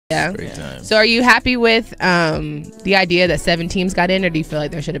Yeah. Great time. So are you happy with the idea that 7 teams got in, or do you feel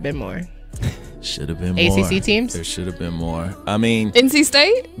like there should have been more? Should have been more. ACC teams? There should have been more. I mean, NC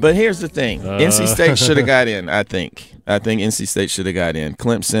State? but here's the thing. NC State should have got in, I think. I think NC State should have got in.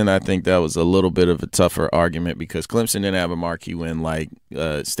 Clemson, I think that was a little bit of a tougher argument because Clemson didn't have a marquee win like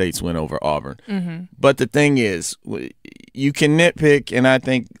State's win over Auburn. Mm-hmm. But the thing is, you can nitpick, and I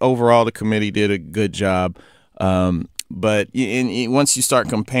think overall the committee did a good job. But once you start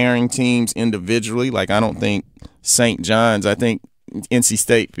comparing teams individually, like I don't think St. John's, I think NC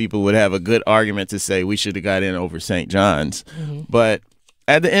State people would have a good argument to say we should have got in over St. John's. Mm-hmm. But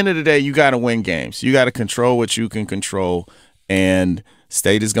at the end of the day, you got to win games. You got to control what you can control. And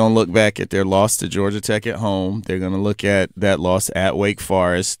State is going to look back at their loss to Georgia Tech at home. They're going to look at that loss at Wake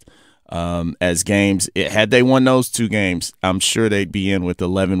Forest as games. Had they won those 2 games, I'm sure they'd be in with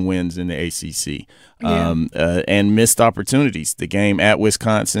 11 wins in the ACC. Yeah. And missed opportunities. The game at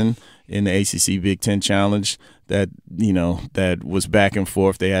Wisconsin in the ACC Big Ten Challenge, that was back and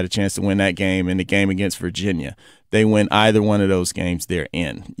forth. They had a chance to win that game, and the game against Virginia. They win either one of those games, they're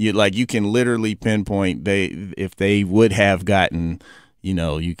in. You can literally pinpoint if they would have gotten,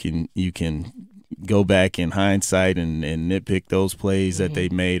 you can go back in hindsight and nitpick those plays that they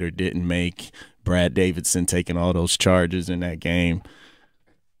made or didn't make. Brad Davidson taking all those charges in that game.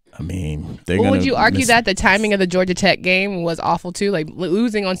 I mean, would you argue that the timing of the Georgia Tech game was awful too? Like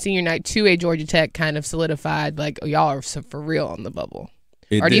losing on senior night to a Georgia Tech kind of solidified, like, y'all are for real on the bubble.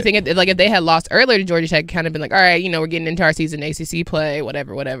 Or do you think if they had lost earlier to Georgia Tech, kind of been like, all right, we're getting into our season ACC play,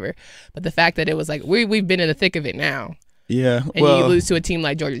 whatever. But the fact that it was like we've been in the thick of it now. Yeah, and you lose to a team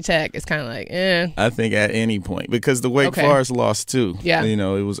like Georgia Tech, it's kind of like, I think at any point, because the Wake Forest lost too. Yeah,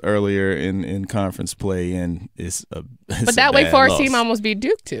 it was earlier in conference play, and it's but that Wake Forest team almost beat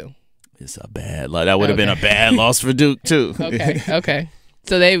Duke too. It's a bad loss. That would have been a bad loss for Duke too. Okay.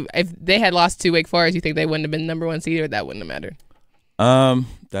 So if they had lost to Wake Forest, you think they wouldn't have been #1 seed, or that wouldn't have mattered?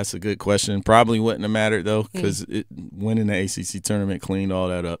 That's a good question. Probably wouldn't have mattered though, because winning the ACC tournament cleaned all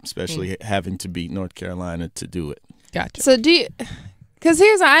that up, especially having to beat North Carolina to do it. Gotcha. So because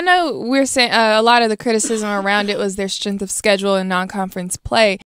I know we're saying a lot of the criticism around it was their strength of schedule and non-conference play.